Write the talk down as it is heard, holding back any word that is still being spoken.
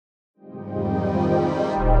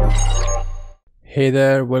Hey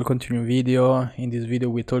there, welcome to a new video. In this video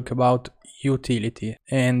we talk about utility,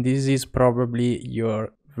 and this is probably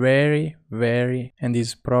your really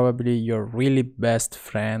best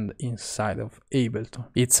friend inside of Ableton.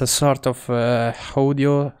 It's a sort of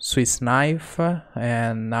audio Swiss knife,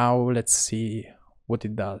 and now let's see what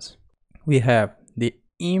it does. We have the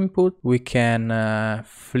input. We can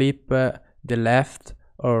flip the left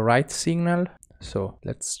or right signal. So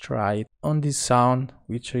let's try it on this sound,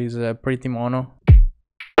 which is pretty mono.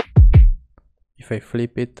 If I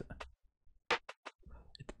flip it,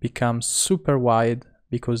 it becomes super wide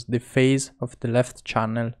because the phase of the left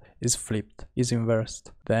channel is flipped, is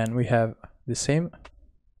inversed. Then we have the same.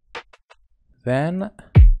 Then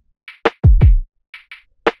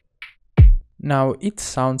now it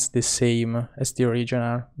sounds the same as the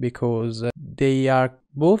original because they are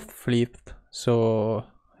both flipped. So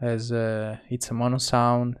as it's a mono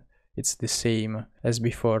sound, it's the same as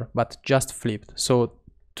before, but just flipped. So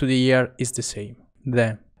to the ear is the same.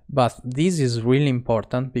 Then, but this is really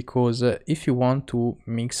important because if you want to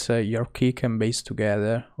mix your kick and bass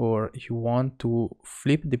together, or you want to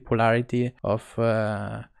flip the polarity of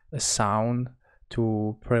a sound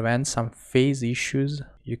to prevent some phase issues,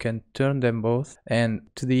 you can turn them both, and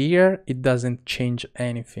to the ear it doesn't change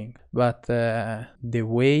anything, but the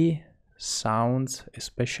way sounds,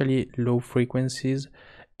 especially low frequencies,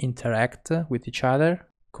 interact with each other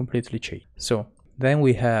completely change. So then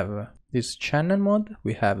we have this channel mode,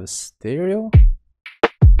 we have a stereo,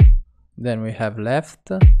 then we have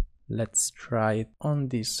left. Let's try it on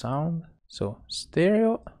this sound. So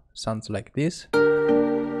stereo sounds like this,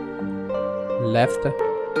 left.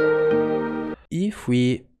 If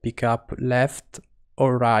we pick up left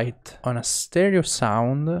or right on a stereo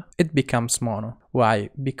sound, it becomes mono. Why?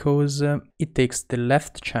 Because it takes the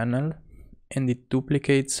left channel and it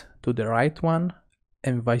duplicates to the right one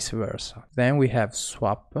and vice versa. Then we have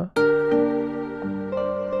swap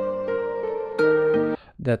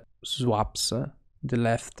that swaps the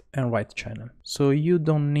left and right channel. So you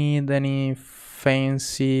don't need any fancy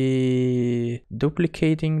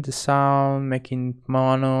duplicating the sound, making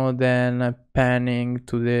mono, then panning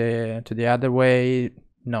to the other way.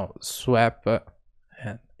 No, swap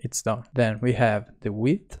and it's done. Then we have the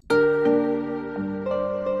width.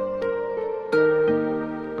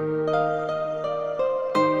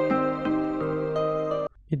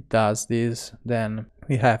 It does this. Then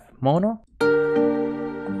we have mono.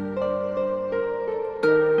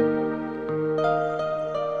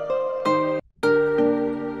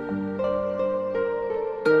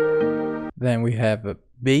 Then we have a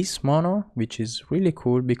bass mono, which is really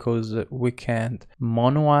cool because we can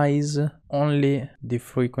monoize only the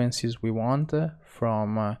frequencies we want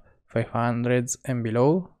from 500s and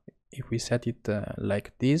below. If we set it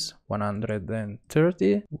like this,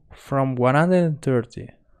 130, from 130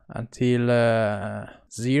 until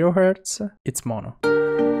 0 Hertz, it's mono.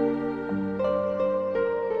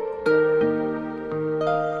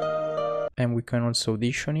 And we can also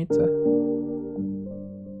audition it.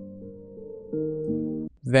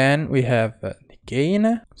 Then we have the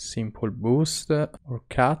gain, simple boost or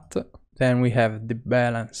cut. Then we have the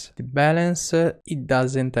balance. The balance, it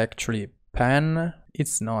doesn't actually pan.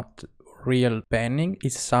 It's not real panning.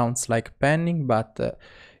 It sounds like panning, but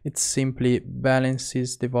it simply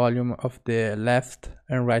balances the volume of the left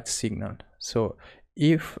and right signal. So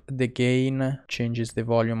if the gain changes the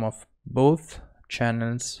volume of both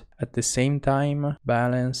channels at the same time,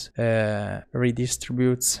 balance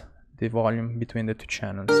redistributes the volume between the two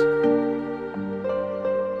channels.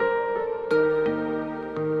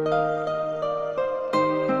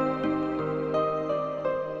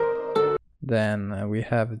 Then we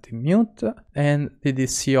have the mute and the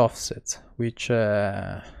DC offset, which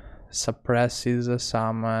suppresses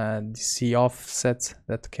some DC offsets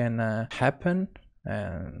that can happen.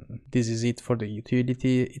 And this is it for the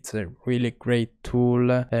utility. It's a really great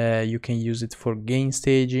tool. You can use it for gain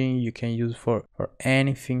staging, you can use for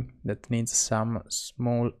anything that needs some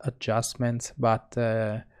small adjustments, but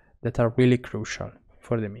that are really crucial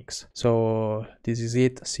for the mix. So this is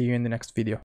it. See you in the next video.